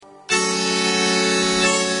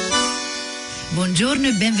Buongiorno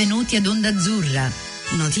e benvenuti ad Ondazzurra.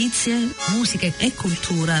 Notizie, musica e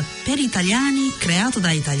cultura per italiani, creato da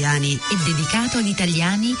italiani e dedicato agli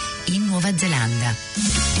italiani in Nuova Zelanda.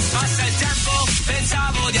 Passa il tempo,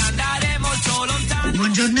 pensavo di andare molto lontano.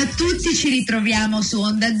 Buongiorno a tutti, ci ritroviamo su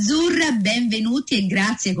Ondazzurra, benvenuti e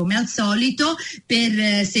grazie come al solito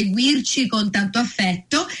per seguirci con tanto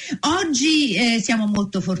affetto. Oggi siamo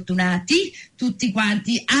molto fortunati tutti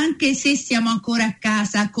quanti, anche se siamo ancora a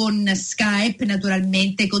casa con Skype,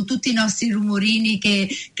 naturalmente, con tutti i nostri rumorini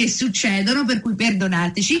che succedono, per cui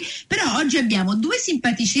perdonateci, però oggi abbiamo due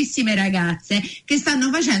simpaticissime ragazze che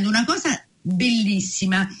stanno facendo una cosa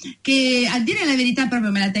bellissima, che a dire la verità proprio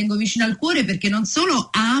me la tengo vicino al cuore, perché non solo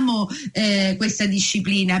amo questa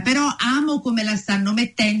disciplina, però amo come la stanno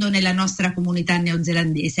mettendo nella nostra comunità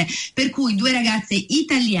neozelandese, per cui due ragazze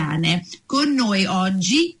italiane con noi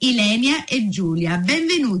oggi, Ilenia e Giulia.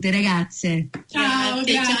 Benvenute ragazze. Ciao.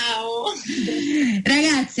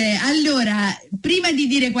 Ragazze, allora, prima di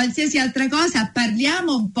dire qualsiasi altra cosa,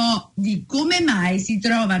 parliamo un po' di come mai si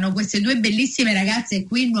trovano queste due bellissime ragazze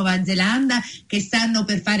qui in Nuova Zelanda che stanno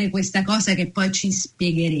per fare questa cosa che poi ci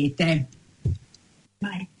spiegherete.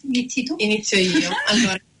 Vai, inizi tu? Inizio io.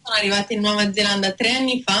 Allora, sono arrivata in Nuova Zelanda 3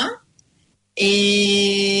 anni fa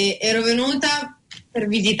e ero venuta per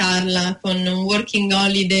visitarla con un working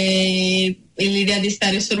holiday e l'idea di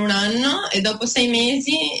stare solo un anno, e dopo 6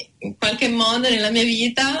 mesi in qualche modo nella mia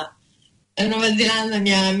vita la Nuova Zelanda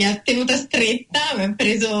mi ha tenuta stretta, mi ha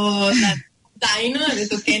preso da zaino e ha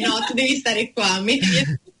detto ok, no, tu devi stare qua, metti via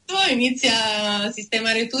tutto, inizia a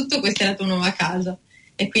sistemare tutto, questa è la tua nuova casa.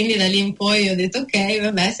 E quindi da lì in poi ho detto ok,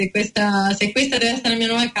 vabbè, se questa deve essere la mia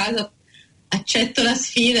nuova casa, accetto la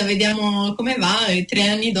sfida, vediamo come va, e 3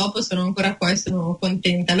 anni dopo sono ancora qua e sono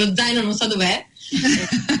contenta. Lo zaino non so dov'è,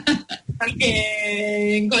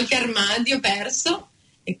 in qualche armadio perso,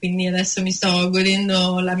 e quindi adesso mi sto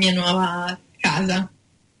godendo la mia nuova casa.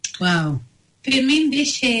 Wow. Per me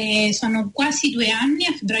invece sono quasi 2 anni,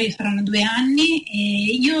 a febbraio saranno 2 anni,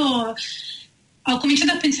 e io ho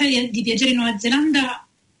cominciato a pensare di viaggiare in Nuova Zelanda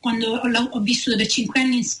quando ho vissuto per 5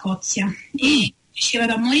 anni in Scozia e piaceva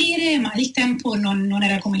da morire, ma il tempo non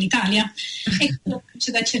era come l'Italia, e ho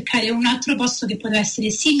cominciato a cercare un altro posto che poteva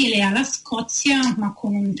essere simile alla Scozia ma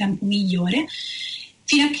con un tempo migliore,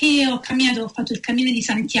 fino a che ho fatto il cammino di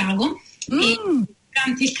Santiago e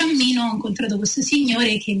durante il cammino ho incontrato questo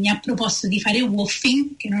signore che mi ha proposto di fare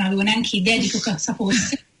woofing, che non avevo neanche idea di cosa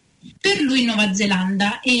fosse, per lui in Nuova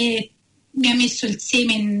Zelanda, e mi ha messo il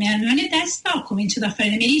seme nella mia testa, ho cominciato a fare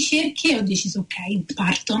le mie ricerche e ho deciso ok,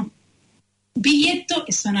 parto. Biglietto,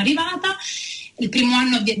 e sono arrivata. Il primo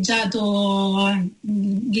anno ho viaggiato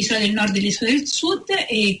l'isola del nord e l'isola del sud,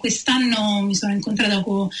 e quest'anno mi sono incontrata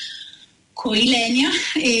con Ilenia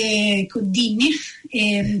e con Dini,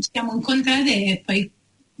 e ci siamo incontrate, e poi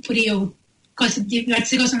pure io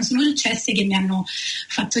diverse cose non sono successe che mi hanno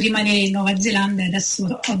fatto rimanere in Nuova Zelanda, e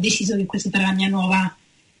adesso ho deciso che questa sarà la mia nuova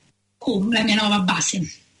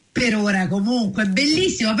base. Per ora comunque,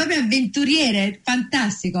 bellissimo, proprio avventuriere,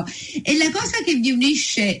 fantastico. E la cosa che vi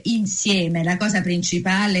unisce insieme, la cosa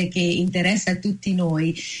principale che interessa a tutti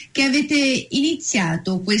noi, che avete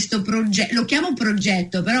iniziato questo progetto, lo chiamo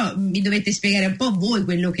progetto, però mi dovete spiegare un po' voi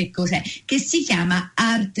quello che cos'è, che si chiama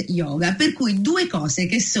Art Yoga, per cui due cose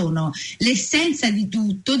che sono l'essenza di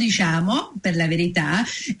tutto, diciamo, per la verità,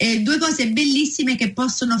 due cose bellissime che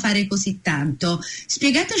possono fare così tanto.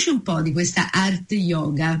 Spiegateci un po' di questa Art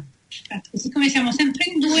Yoga. Siccome siamo sempre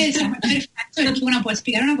in due, siamo perfetto, perché una può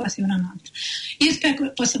spiegare una cosa e una un'altra.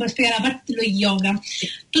 Io posso spiegare la parte dello yoga.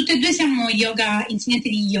 Tutte e due siamo insegnanti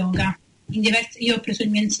di yoga. Io ho preso il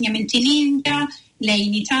mio insegnamento in India, lei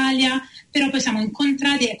in Italia, però poi siamo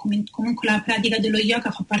incontrati e comunque la pratica dello yoga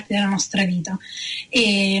fa parte della nostra vita.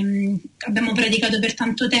 E abbiamo praticato per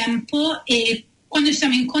tanto tempo, e quando ci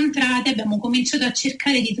siamo incontrati abbiamo cominciato a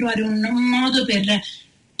cercare di trovare un modo per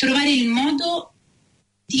trovare il modo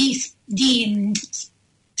di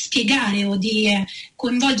spiegare o di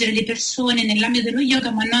coinvolgere le persone nell'ambito dello yoga,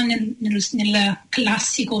 ma non nel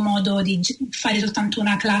classico modo di fare soltanto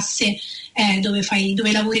una classe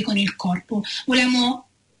dove lavori con il corpo. Volevamo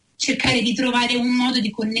cercare di trovare un modo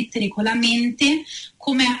di connettere con la mente,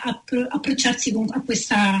 come approcciarsi a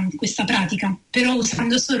questa pratica, però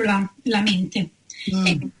usando solo la mente. E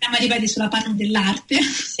siamo arrivati sulla panna dell'arte.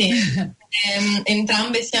 Sì.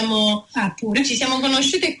 Entrambe ci siamo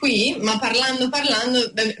conosciute qui, ma parlando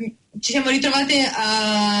ci siamo ritrovate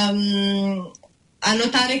a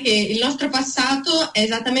notare che il nostro passato è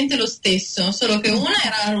esattamente lo stesso, solo che una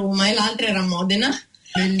era a Roma e l'altra era a Modena.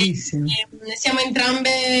 Bellissimo. Siamo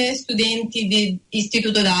entrambe studenti di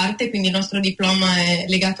istituto d'arte, quindi il nostro diploma è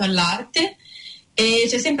legato all'arte, e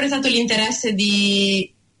c'è sempre stato l'interesse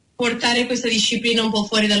di portare questa disciplina un po'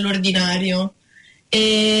 fuori dall'ordinario. Ci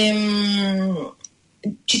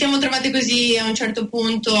siamo trovate così a un certo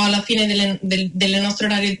punto, alla fine del nostro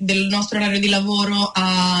orario di lavoro,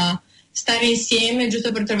 a stare insieme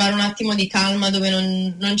giusto per trovare un attimo di calma, dove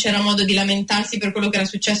non c'era modo di lamentarsi per quello che era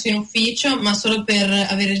successo in ufficio, ma solo per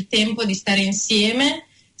avere il tempo di stare insieme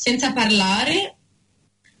senza parlare,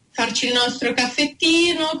 farci il nostro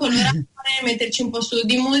caffettino, colorare, metterci un po' su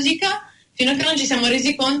di musica, fino a che non ci siamo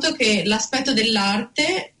resi conto che l'aspetto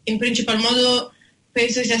dell'arte, in principal modo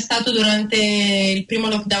penso sia stato durante il primo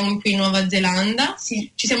lockdown qui in Nuova Zelanda, Sì.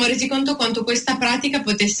 ci siamo resi conto quanto questa pratica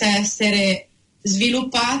potesse essere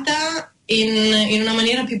sviluppata in una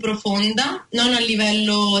maniera più profonda, non a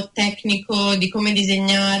livello tecnico di come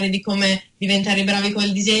disegnare, di come diventare bravi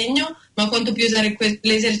col disegno, ma quanto più usare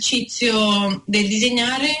l'esercizio del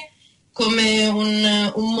disegnare come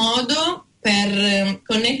un modo per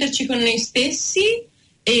connetterci con noi stessi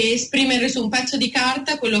e esprimere su un pezzo di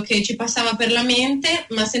carta quello che ci passava per la mente,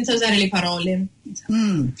 ma senza usare le parole.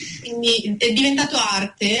 Quindi è diventato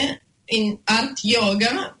arte, art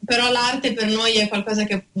yoga, però l'arte per noi è qualcosa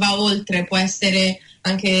che va oltre, può essere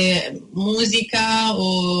anche musica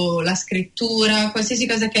o la scrittura, qualsiasi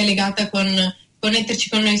cosa che è legata con connetterci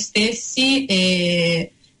con noi stessi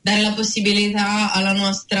e dare la possibilità alla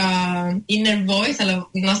nostra inner voice, alla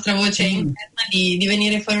nostra voce interna di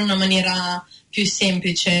venire fuori in una maniera più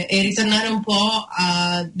semplice e ritornare un po'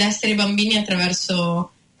 ad essere bambini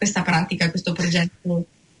attraverso questa pratica, questo progetto.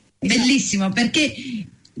 Bellissimo, perché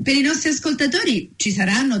per i nostri ascoltatori ci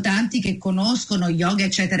saranno tanti che conoscono yoga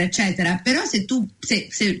eccetera eccetera, però se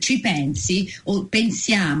ci pensi o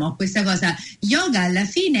pensiamo a questa cosa, yoga alla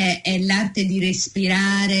fine è l'arte di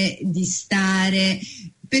respirare, di stare,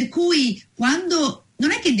 per cui quando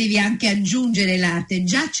non è che devi anche aggiungere l'arte,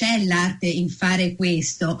 già c'è l'arte in fare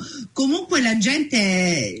questo. Comunque la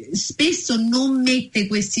gente spesso non mette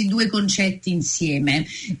questi due concetti insieme,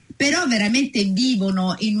 però veramente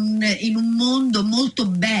vivono in un mondo molto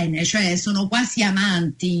bene, cioè sono quasi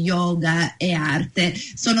amanti yoga e arte,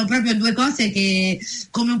 sono proprio due cose che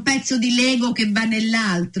come un pezzo di Lego che va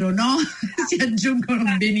nell'altro, no? Si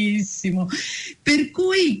aggiungono benissimo. Per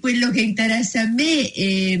cui quello che interessa a me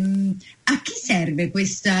è a chi serve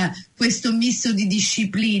questo misto di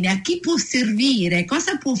discipline, a chi può servire,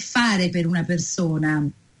 cosa può fare per una persona?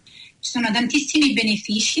 Ci sono tantissimi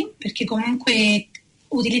benefici, perché comunque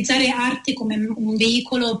utilizzare arte come un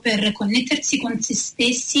veicolo per connettersi con se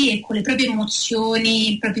stessi e con le proprie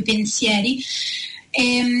emozioni, i propri pensieri,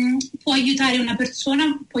 può aiutare una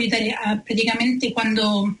persona, può aiutare praticamente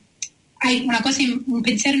quando hai una cosa, un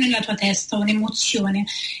pensiero nella tua testa, un'emozione,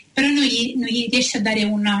 però non gli riesci a dare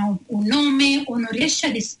un nome o non riesci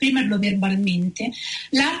ad esprimerlo verbalmente.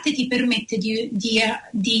 L'arte ti permette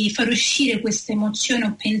di far uscire questa emozione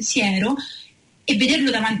o pensiero e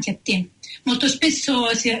vederlo davanti a te. Molto spesso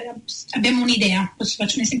abbiamo un'idea,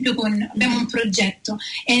 faccio un esempio abbiamo un progetto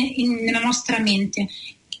nella nostra mente,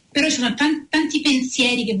 però ci sono tanti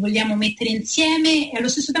pensieri che vogliamo mettere insieme e allo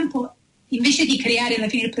stesso tempo, invece di creare alla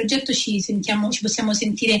fine del progetto, ci possiamo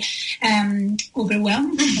sentire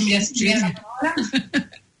overwhelmed, non mi riesco a dire la parola,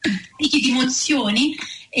 ricchi di emozioni,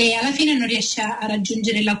 e alla fine non riesce a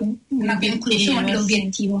raggiungere una conclusione,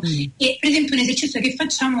 l'obiettivo. E per esempio un esercizio che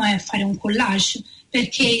facciamo è fare un collage,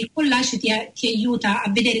 perché il collage ti aiuta a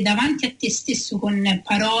vedere davanti a te stesso con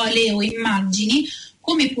parole o immagini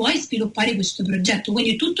come puoi sviluppare questo progetto.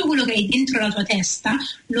 Quindi tutto quello che hai dentro la tua testa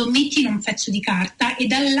lo metti in un pezzo di carta e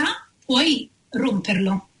da là puoi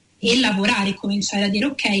romperlo e lavorare, cominciare a dire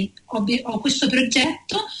ok, ho questo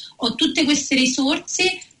progetto, ho tutte queste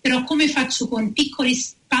risorse, però come faccio con piccoli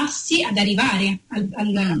passi ad arrivare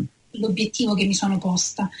all'obiettivo che mi sono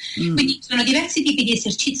posta. Quindi sono diversi tipi di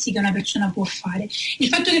esercizi che una persona può fare. Il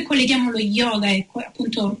fatto che colleghiamo lo yoga e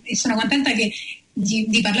sono contenta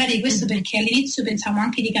di parlare di questo, perché all'inizio pensavo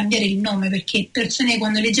anche di cambiare il nome, perché persone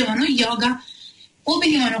quando leggevano yoga o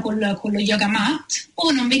venivano con lo yoga mat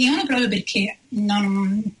o non venivano proprio perché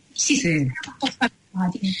non si sentivano un po'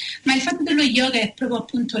 spaventati. Ma il fatto dello yoga è proprio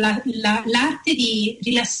appunto l'arte di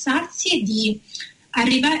rilassarsi e di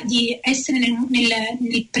essere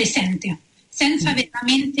nel presente, senza avere la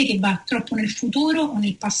mente che va troppo nel futuro o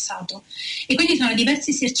nel passato. E quindi sono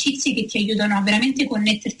diversi esercizi che ti aiutano a veramente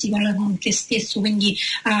connetterti con te stesso, quindi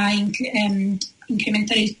a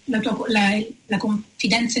incrementare la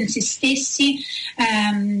confidenza in se stessi.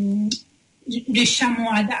 Riusciamo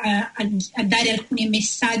a dare alcuni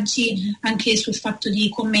messaggi anche sul fatto di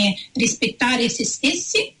come rispettare se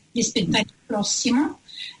stessi, rispettare il prossimo,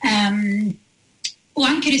 o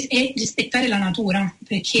anche rispettare la natura,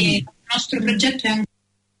 perché la nostro progetto è anche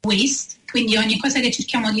waste, quindi ogni cosa che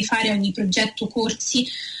cerchiamo di fare, ogni progetto, corsi,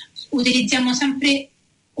 utilizziamo sempre,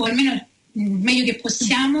 o almeno meglio che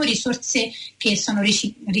possiamo, risorse che sono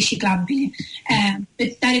riciclabili,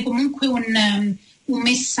 per dare comunque un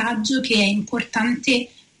messaggio che è importante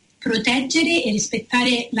proteggere e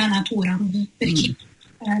rispettare la natura, perché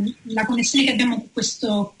la connessione che abbiamo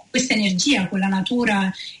con questa energia, con la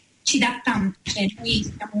natura, ci dà tanto, cioè noi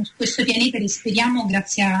siamo su questo pianeta e respiriamo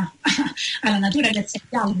grazie alla natura, grazie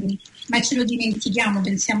agli alberi, ma ce lo dimentichiamo,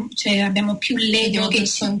 pensiamo, cioè abbiamo più l'ego che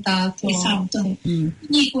scontato. Esatto.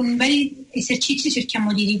 Quindi con vari esercizi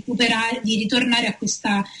cerchiamo di recuperare, di ritornare a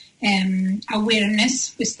questa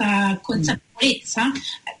awareness, questa consapevolezza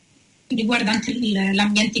riguardante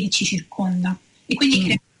l'ambiente che ci circonda, e quindi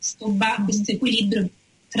crea questo equilibrio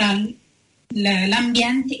tra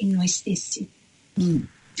l'ambiente e noi stessi.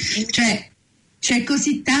 Cioè c'è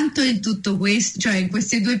così tanto in tutto questo, cioè in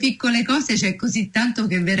queste due piccole cose c'è così tanto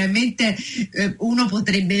che veramente uno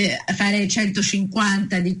potrebbe fare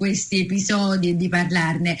 150 di questi episodi e di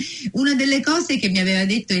parlarne. Una delle cose che mi aveva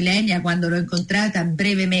detto Ilenia quando l'ho incontrata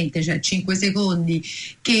brevemente, cioè 5 secondi,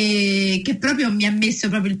 che proprio mi ha messo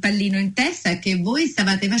proprio il pallino in testa, è che voi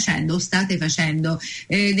state facendo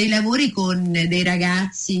dei lavori con dei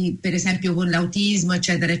ragazzi, per esempio con l'autismo,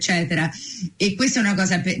 eccetera eccetera, e questa è una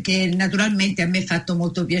cosa che naturalmente a me ha fatto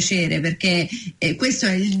molto piacere, perché questo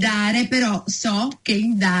è il dare, però so che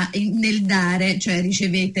nel dare, cioè,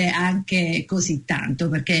 ricevete anche così tanto,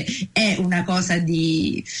 perché è una cosa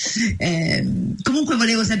di comunque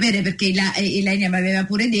volevo sapere, perché Ilenia mi aveva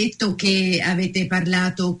pure detto che avete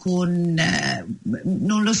parlato con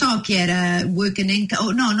non lo so chi era,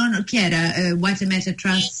 chi era White Matter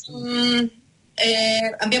Trust.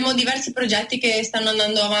 Abbiamo diversi progetti che stanno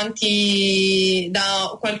andando avanti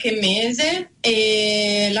da qualche mese,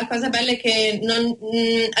 e la cosa bella è che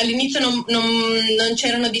all'inizio non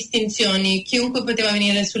c'erano distinzioni, chiunque poteva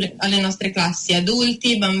venire alle nostre classi,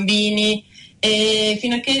 adulti, bambini, e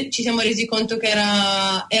fino a che ci siamo resi conto che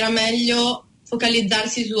era meglio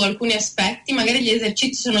focalizzarsi su alcuni aspetti, magari gli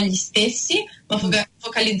esercizi sono gli stessi, ma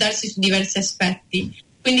focalizzarsi su diversi aspetti.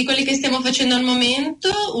 Quindi quelli che stiamo facendo al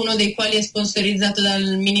momento, uno dei quali è sponsorizzato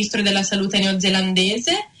dal ministro della salute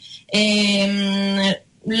neozelandese,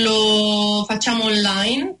 lo facciamo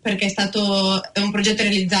online perché è un progetto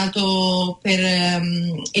realizzato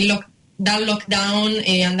dal lockdown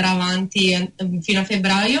e andrà avanti fino a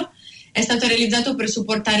febbraio. È stato realizzato per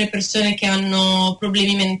supportare persone che hanno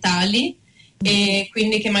problemi mentali e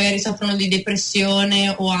quindi che magari soffrono di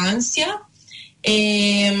depressione o ansia.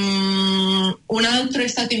 Un altro è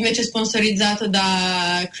stato invece sponsorizzato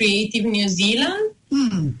da Creative New Zealand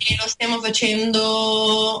e lo stiamo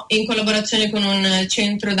facendo in collaborazione con un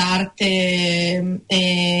centro d'arte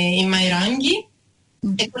in Mairanghi,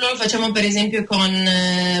 e quello lo facciamo per esempio con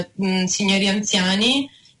signori anziani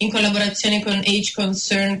in collaborazione con Age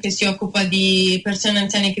Concern, che si occupa di persone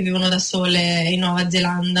anziane che vivono da sole in Nuova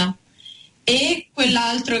Zelanda. E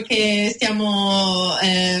quell'altro che stiamo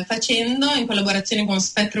facendo in collaborazione con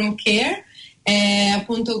Spectrum Care è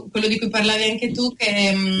appunto quello di cui parlavi anche tu,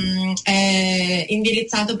 che è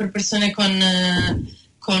indirizzato per persone con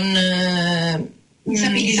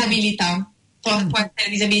disabilità. Può essere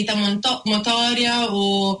disabilità motoria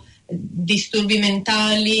o disturbi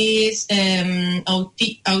mentali,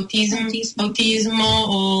 autismo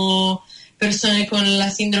o persone con la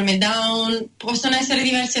sindrome Down. Possono essere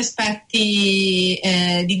diversi aspetti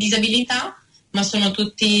di disabilità, ma sono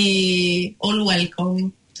tutti all welcome.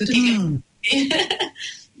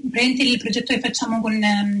 Praticamente il progetto che facciamo con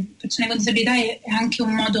persone con disabilità è anche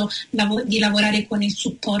un modo di lavorare con il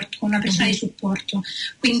supporto, con una persona di supporto,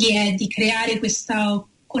 quindi è di creare questa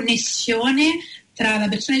connessione tra la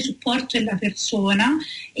persona di supporto e la persona,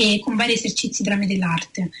 e con vari esercizi tramite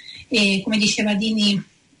l'arte. E come diceva Dini,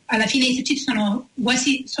 alla fine gli esercizi sono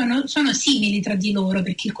simili tra di loro,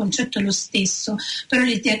 perché il concetto è lo stesso, però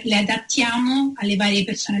le adattiamo alle varie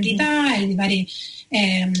personalità, alle varie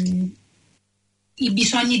i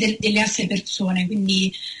bisogni delle altre persone.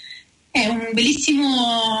 Quindi è un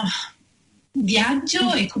bellissimo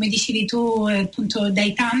viaggio e, come dicevi tu, appunto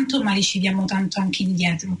dai tanto ma riceviamo tanto anche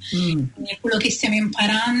indietro. Quello che stiamo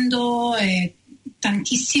imparando è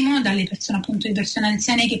tantissimo dalle persone, appunto le persone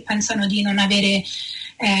anziane che pensano di non avere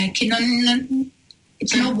che non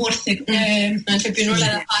worth it, non c'è più nulla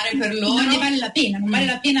da fare per loro, non ne vale la pena, non vale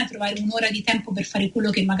la pena trovare un'ora di tempo per fare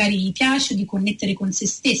quello che magari gli piace, di connettere con se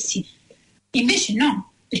stessi. E invece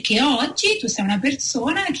no, perché oggi tu sei una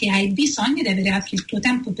persona che hai bisogno di avere anche il tuo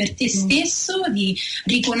tempo per te stesso, di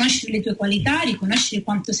riconoscere le tue qualità, riconoscere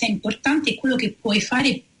quanto sei importante e quello che puoi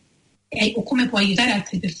fare o come può aiutare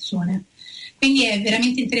altre persone. Quindi è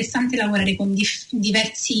veramente interessante lavorare con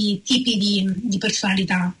diversi tipi di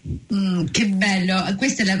personalità. Che bello,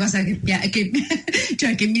 questa è la cosa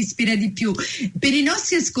cioè che mi ispira di più. Per i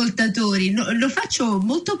nostri ascoltatori lo faccio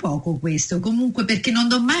molto poco questo, comunque, perché non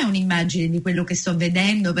do mai un'immagine di quello che sto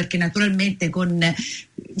vedendo, perché naturalmente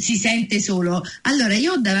si sente solo. Allora,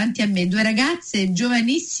 io ho davanti a me due ragazze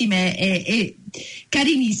giovanissime e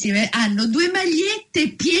carinissime, hanno due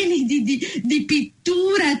magliette piene di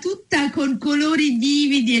pittura, tutta con colori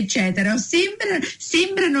vividi eccetera,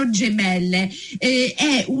 sembrano gemelle.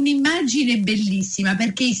 È un'immagine bellissima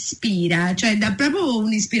perché ispira, cioè dà proprio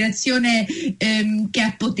un'ispirazione che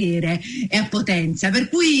ha potere e ha potenza, per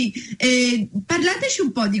cui parlateci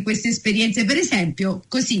un po' di queste esperienze, per esempio,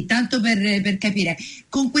 così tanto per capire,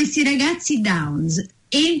 con questi ragazzi Downs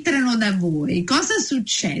entrano da voi, cosa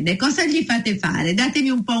succede? Cosa gli fate fare? Datemi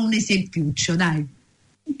un po' un esempiuccio, dai.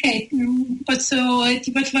 Ok,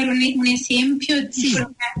 ti faccio fare un esempio di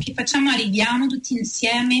quello che facciamo. Arriviamo tutti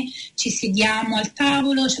insieme, ci sediamo al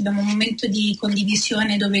tavolo, abbiamo un momento di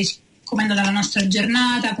condivisione dove come è andata la nostra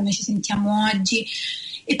giornata, come ci sentiamo oggi,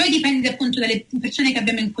 e poi dipende appunto dalle persone che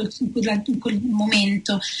abbiamo in quel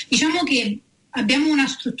momento. Diciamo che abbiamo una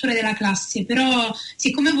struttura della classe, però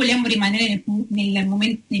siccome vogliamo rimanere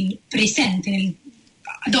nel presente,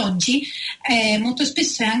 ad oggi, molto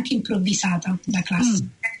spesso è anche improvvisata la classe,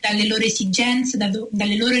 dalle loro esigenze,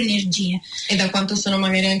 dalle loro energie. E da quanto sono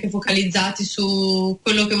magari anche focalizzati su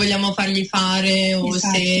quello che vogliamo fargli fare, o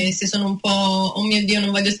esatto. se sono un po', oh mio Dio,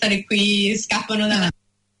 non voglio stare qui, scappano dalla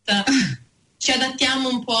vita. Ci adattiamo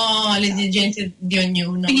un po' alle esigenze di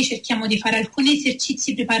ognuno. Quindi cerchiamo di fare alcuni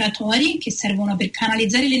esercizi preparatori che servono per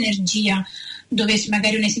canalizzare l'energia, dove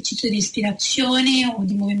magari un esercizio di respirazione o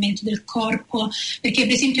di movimento del corpo, perché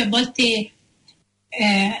per esempio a volte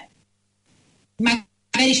magari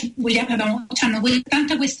hanno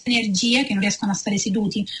tanta questa energia che non riescono a stare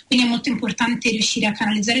seduti, quindi è molto importante riuscire a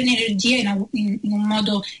canalizzare l'energia in un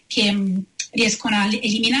modo che riescono a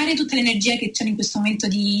eliminare tutta l'energia che c'è in questo momento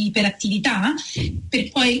di iperattività, per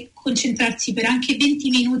poi concentrarsi per anche 20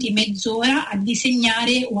 minuti, mezz'ora a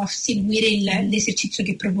disegnare o a seguire l'esercizio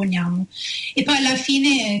che proponiamo. E poi alla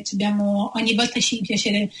fine ogni volta ci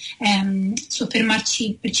piace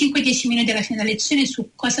soffermarci per 5-10 minuti alla fine della lezione su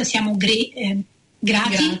cosa siamo grati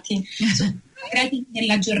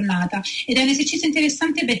nella giornata, ed è un esercizio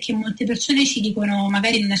interessante perché molte persone ci dicono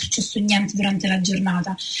magari non è successo niente durante la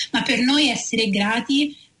giornata, ma per noi essere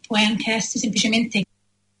grati può anche essere semplicemente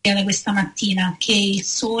da questa mattina che il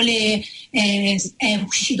sole è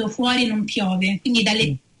uscito fuori e non piove, quindi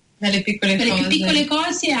dalle più piccole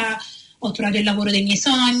cose ho trovato il lavoro dei miei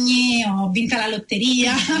sogni, ho vinto la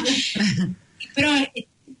lotteria però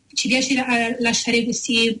ci piace lasciare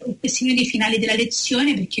questi minuti finali della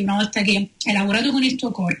lezione, perché una volta che hai lavorato con il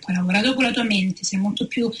tuo corpo, hai lavorato con la tua mente, sei molto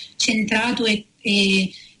più centrato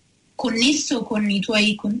e connesso con il tuo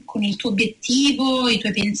obiettivo, i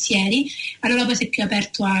tuoi pensieri, allora poi sei più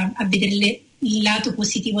aperto a vedere il lato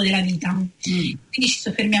positivo della vita. Quindi ci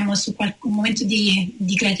soffermiamo su un momento di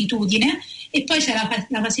gratitudine, e poi c'è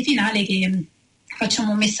la fase finale che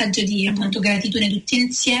facciamo un messaggio di appunto gratitudine tutti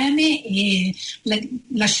insieme e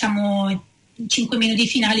lasciamo 5 minuti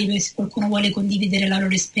finali per se qualcuno vuole condividere la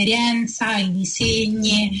loro esperienza, i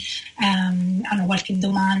disegni, hanno qualche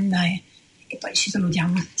domanda e poi ci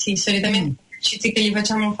salutiamo. Sì, solitamente gli esercizi che gli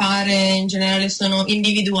facciamo fare in generale sono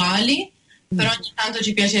individuali, però ogni tanto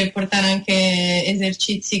ci piace portare anche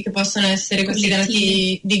esercizi che possono essere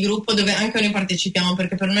considerati di gruppo, dove anche noi partecipiamo,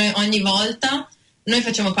 perché per noi ogni volta noi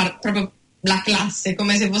facciamo proprio la classe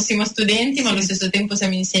come se fossimo studenti, ma allo stesso tempo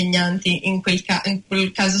siamo insegnanti in quel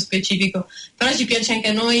caso specifico, però ci piace anche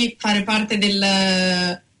a noi fare parte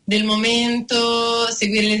del momento,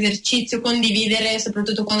 seguire l'esercizio, condividere,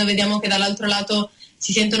 soprattutto quando vediamo che dall'altro lato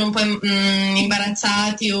si sentono un po'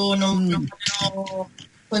 imbarazzati o non vogliono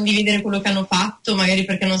condividere quello che hanno fatto, magari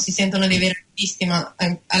perché non si sentono dei veri artisti, ma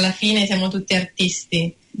alla fine siamo tutti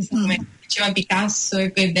artisti, come diceva Picasso,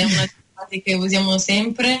 ed è una frase che usiamo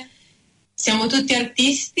sempre. Siamo tutti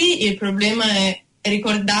artisti, il problema è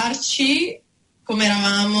ricordarci come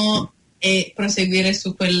eravamo e proseguire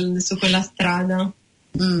su quella strada.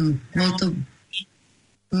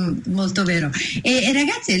 Molto vero.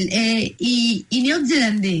 Ragazze, i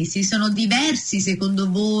neozelandesi sono diversi secondo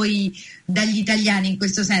voi dagli italiani in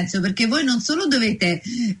questo senso, perché voi non solo dovete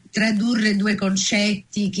tradurre due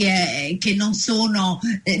concetti che non sono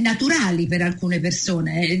naturali per alcune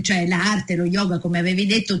persone, cioè l'arte, lo yoga, come avevi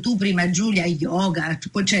detto tu prima Giulia, yoga,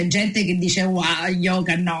 poi c'è gente che dice wow,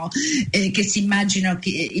 yoga no, che si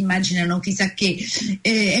immaginano chissà che,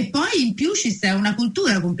 e poi in più ci sta una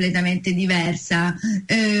cultura completamente diversa.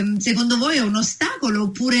 Secondo voi è un ostacolo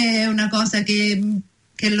oppure è una cosa che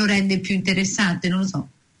lo rende più interessante? Non lo so.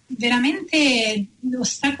 Veramente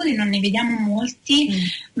ostacoli non ne vediamo molti,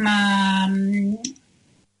 ma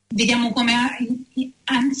vediamo come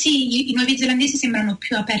anzi i nuovi zelandesi sembrano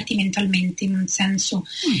più aperti mentalmente, in un senso.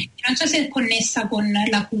 Non so se è connessa con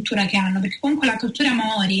la cultura che hanno, perché comunque la cultura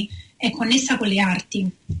Maori è connessa con le arti,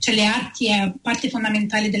 cioè le arti è parte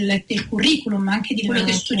fondamentale del curriculum, anche di quello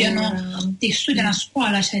che studiano a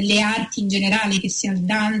scuola, cioè le arti in generale, che sia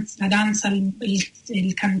la danza,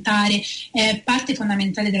 il cantare, è parte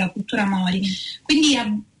fondamentale della cultura Maori. Quindi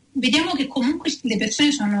vediamo che comunque le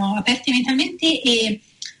persone sono aperte mentalmente e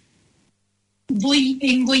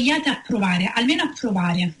invogliate a provare, almeno a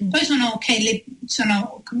provare. Poi sono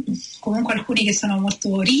comunque alcuni che sono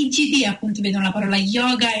molto rigidi, appunto vedono la parola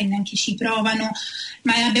yoga e neanche ci provano,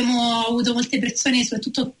 ma abbiamo avuto molte persone,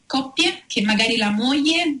 soprattutto coppie, che magari la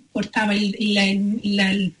moglie portava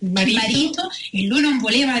il marito e lui non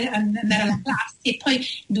voleva andare alla classe, e poi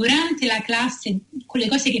durante la classe, con le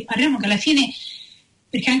cose che parliamo, che alla fine,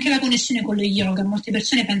 perché anche la connessione con lo yoga, molte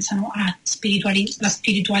persone pensano la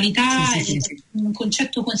spiritualità sì. è un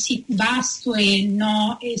concetto così vasto e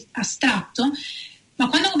astratto, ma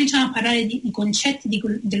quando cominciamo a parlare di concetti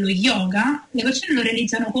dello yoga, le persone lo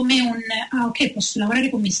realizzano come ok, posso lavorare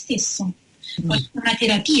con me stesso, una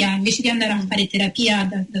terapia, invece di andare a fare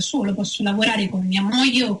terapia da solo, posso lavorare con mia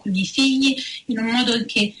moglie o con i miei figli in un modo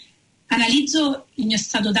che analizzo il mio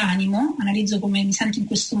stato d'animo, analizzo come mi sento in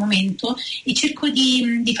questo momento e cerco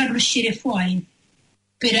di farlo uscire fuori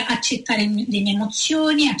per accettare le mie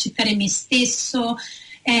emozioni, accettare me stesso.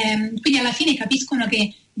 Quindi alla fine capiscono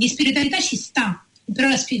che di spiritualità ci sta, però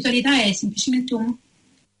la spiritualità è semplicemente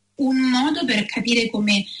un modo per capire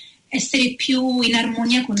come essere più in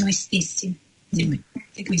armonia con noi stessi.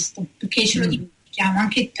 Semplicemente questo, perché ce lo dimentichiamo.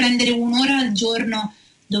 Anche prendere un'ora al giorno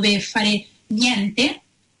dove fare niente,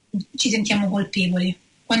 ci sentiamo colpevoli,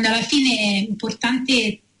 quando alla fine è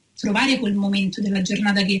importante trovare quel momento della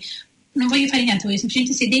giornata che non voglio fare niente, voglio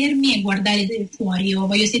semplicemente sedermi e guardare fuori, o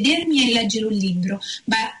voglio sedermi e leggere un libro,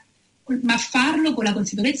 ma farlo con la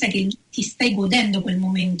consapevolezza che ti stai godendo quel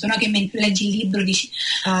momento, no? Che mentre leggi il libro dici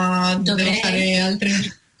devo fare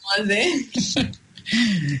altre cose.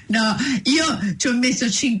 No, io ci ho messo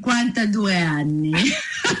 52 anni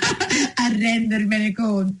a rendermene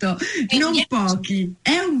conto, non pochi,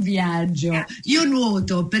 è un viaggio. Io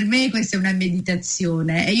nuoto, per me questa è una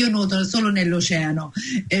meditazione e io nuoto solo nell'oceano,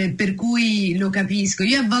 per cui lo capisco.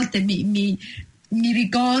 Io a volte mi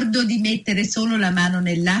ricordo di mettere solo la mano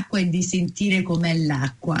nell'acqua e di sentire com'è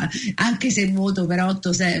l'acqua, anche se nuoto per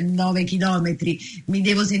 8-9 chilometri, mi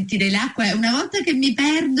devo sentire l'acqua, e una volta che mi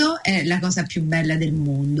perdo è la cosa più bella del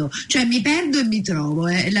mondo, cioè mi perdo e mi trovo,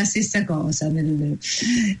 è la stessa cosa.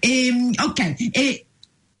 Ok, e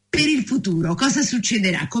per il futuro cosa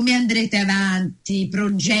succederà? Come andrete avanti?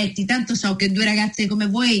 Progetti? Tanto so che due ragazze come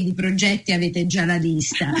voi di progetti avete già la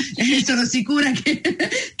lista. Sono sicura che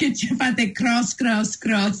ci fate cross.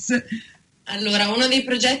 Allora, uno dei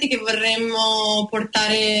progetti che vorremmo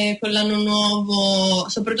portare con l'anno nuovo,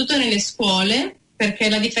 soprattutto nelle scuole, perché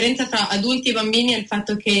la differenza tra adulti e bambini è il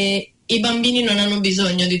fatto che i bambini non hanno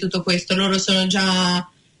bisogno di tutto questo, loro sono già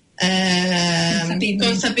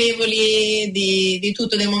consapevoli di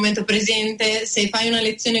tutto del momento presente. Se fai una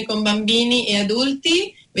lezione con bambini e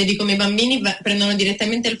adulti, vedi come i bambini prendono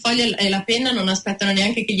direttamente il foglio e la penna, non aspettano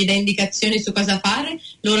neanche che gli dai indicazioni su cosa fare,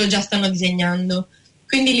 loro già stanno disegnando.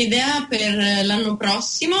 Quindi l'idea per l'anno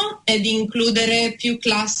prossimo è di includere più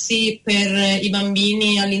classi per i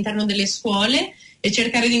bambini all'interno delle scuole e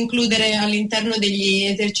cercare di includere all'interno degli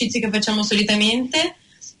esercizi che facciamo solitamente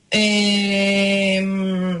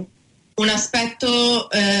un aspetto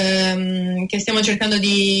che stiamo cercando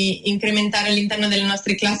di incrementare all'interno delle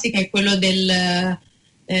nostre classi, che è quello del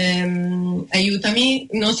aiutami,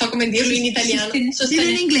 non so come dirlo in italiano. Dillo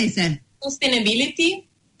in inglese. Sustainability.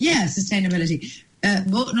 Yeah, sustainability.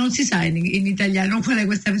 Non si sa in italiano qual è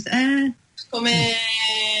questa come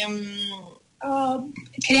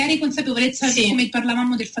creare consapevolezza, sì, come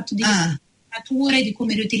parlavamo del fatto di natura e di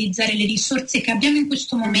come riutilizzare le risorse che abbiamo in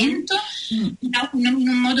questo momento in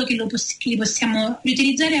un modo che li possiamo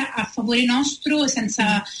riutilizzare a favore nostro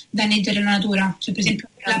senza danneggiare la natura. Cioè, per esempio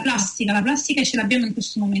la plastica ce l'abbiamo in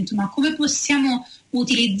questo momento, ma come possiamo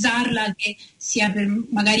utilizzarla, che sia per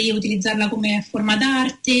magari utilizzarla come forma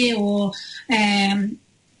d'arte o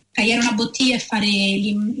tagliare una bottiglia e fare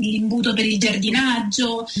l'imbuto per il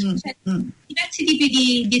giardinaggio, cioè, diversi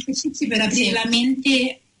tipi di esercizi per aprire la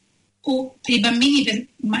mente o per i bambini, per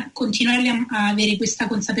continuare a avere questa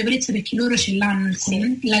consapevolezza, perché loro ce l'hanno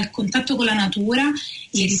il contatto con la natura,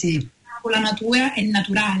 con la natura è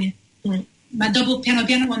naturale. Ma dopo piano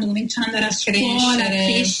piano, quando cominciano ad andare a scuola, a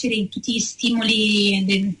crescere in tutti gli stimoli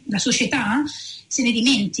della società, se ne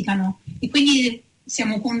dimenticano, e quindi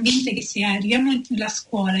siamo convinte che se arriviamo nella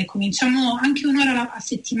scuola e cominciamo anche un'ora a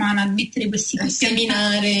settimana a mettere questi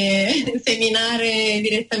seminare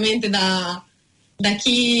direttamente da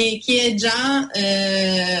chi è già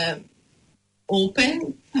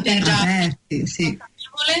open, aperti, sì,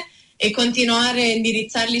 e continuare a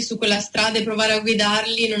indirizzarli su quella strada e provare a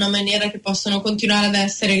guidarli in una maniera che possono continuare ad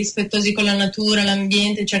essere rispettosi con la natura,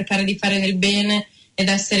 l'ambiente, cercare di fare del bene ed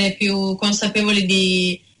essere più consapevoli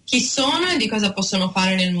di chi sono e di cosa possono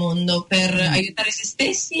fare nel mondo per aiutare se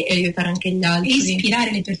stessi e aiutare anche gli altri. E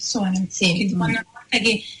ispirare le persone. Quando una volta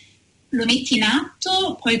che lo metti in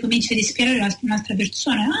atto, poi cominci ad ispirare un'altra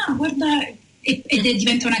persona. Ah, guarda, ed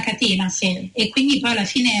diventa una catena, e quindi poi alla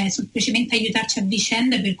fine è semplicemente aiutarci a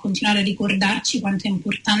vicenda per continuare a ricordarci quanto è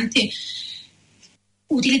importante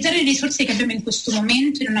utilizzare le risorse che abbiamo in questo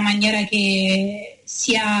momento in una maniera che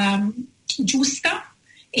sia giusta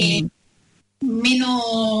e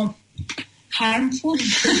meno harmful.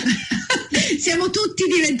 Siamo tutti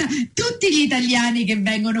gli italiani che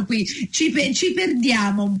vengono qui ci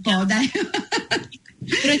perdiamo un po', dai.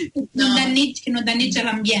 Che non danneggia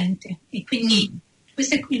l'ambiente, e quindi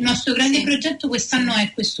questo è il nostro grande progetto quest'anno,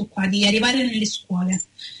 è questo qua, di arrivare nelle scuole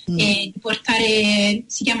e di portare,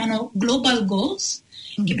 si chiamano Global Goals,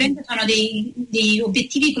 che sono dei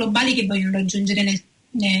obiettivi globali che vogliono raggiungere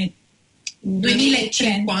nel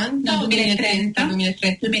 2030,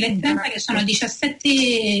 che sono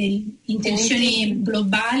 17 intenzioni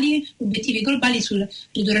globali, obiettivi globali sul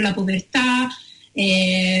ridurre la povertà,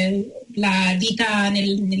 la vita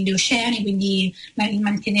negli oceani, quindi il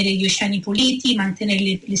mantenere gli oceani puliti,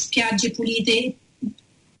 mantenere le spiagge pulite,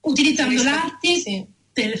 utilizzando l'arte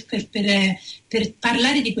per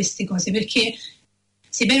parlare di queste cose, perché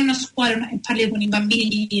se vai in una scuola e parli con i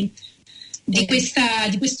bambini di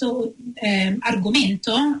questo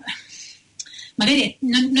argomento, magari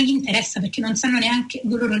non gli interessa, perché non sanno neanche,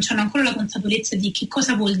 loro non hanno ancora la consapevolezza di che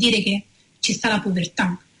cosa vuol dire che ci sta la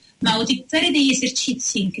povertà. Ma utilizzare degli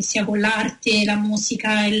esercizi, che sia con l'arte, la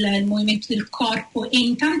musica, il movimento del corpo, e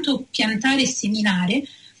intanto piantare e seminare,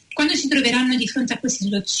 quando si troveranno di fronte a queste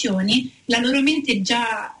situazioni, la loro mente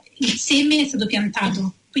già, il seme è stato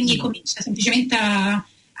piantato, quindi comincia semplicemente a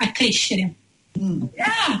crescere.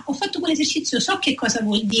 Ho fatto quell'esercizio, so che cosa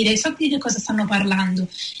vuol dire, so di che cosa stanno parlando,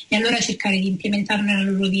 e allora cercare di implementarlo nella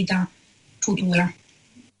loro vita futura.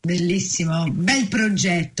 Bellissimo, bel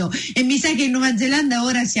progetto. E mi sa che in Nuova Zelanda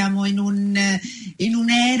ora siamo in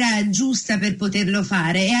un'era giusta per poterlo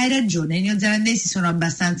fare, e hai ragione, i neozelandesi sono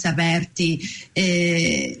abbastanza aperti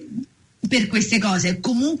per queste cose.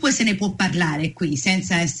 Comunque se ne può parlare qui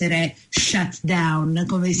senza essere shut down,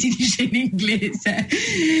 come si dice in inglese.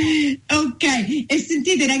 Ok, e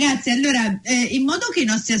sentite ragazzi, allora in modo che i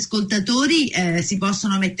nostri ascoltatori si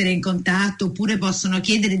possono mettere in contatto, oppure possono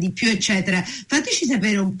chiedere di più eccetera, fateci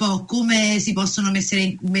sapere un po' come si possono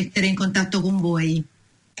mettere in contatto con voi.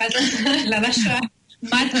 La lascio a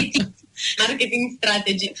marketing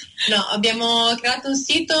strategy. No, abbiamo creato un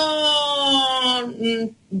sito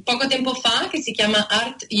poco tempo fa che si chiama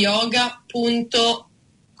artyoga.co,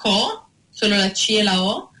 solo la C e la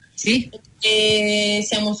O. Sì. E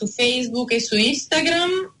siamo su Facebook e su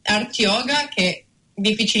Instagram, Art Yoga, che è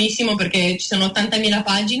difficilissimo perché ci sono 80.000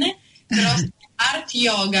 pagine, però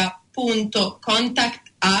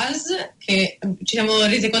artyoga.contactus, che ci siamo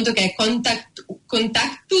resi conto che è contactus,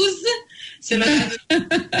 se lo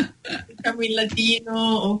diciamo in latino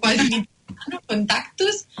o quasi in italiano,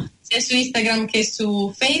 contactus, sia su Instagram che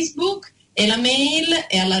su Facebook, e la mail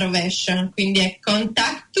è alla rovescia, quindi è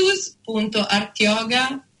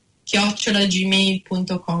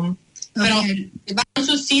contactus.artyoga@gmail.com. Però se vanno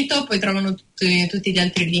sul sito poi trovano tutti gli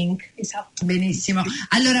altri link. Esatto. Benissimo,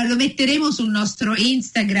 allora lo metteremo sul nostro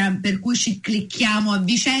Instagram, per cui ci clicchiamo a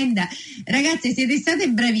vicenda. Ragazze, siete state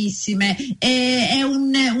bravissime,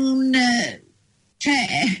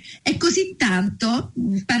 è così tanto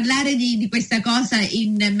parlare di questa cosa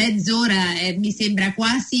in mezz'ora, mi sembra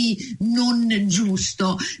quasi non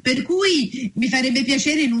giusto, per cui mi farebbe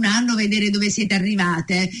piacere in un anno vedere dove siete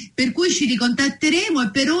arrivate, per cui ci ricontatteremo,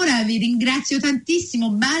 e per ora vi ringrazio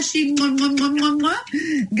tantissimo, baci,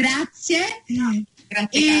 grazie.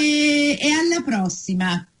 Grazie. E alla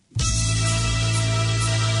prossima.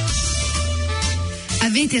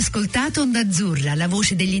 Avete ascoltato Ondazzurra, la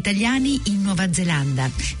voce degli italiani in Nuova Zelanda.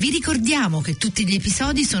 Vi ricordiamo che tutti gli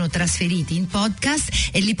episodi sono trasferiti in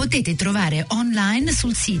podcast e li potete trovare online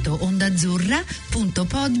sul sito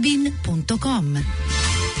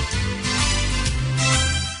ondazzurra.podbean.com.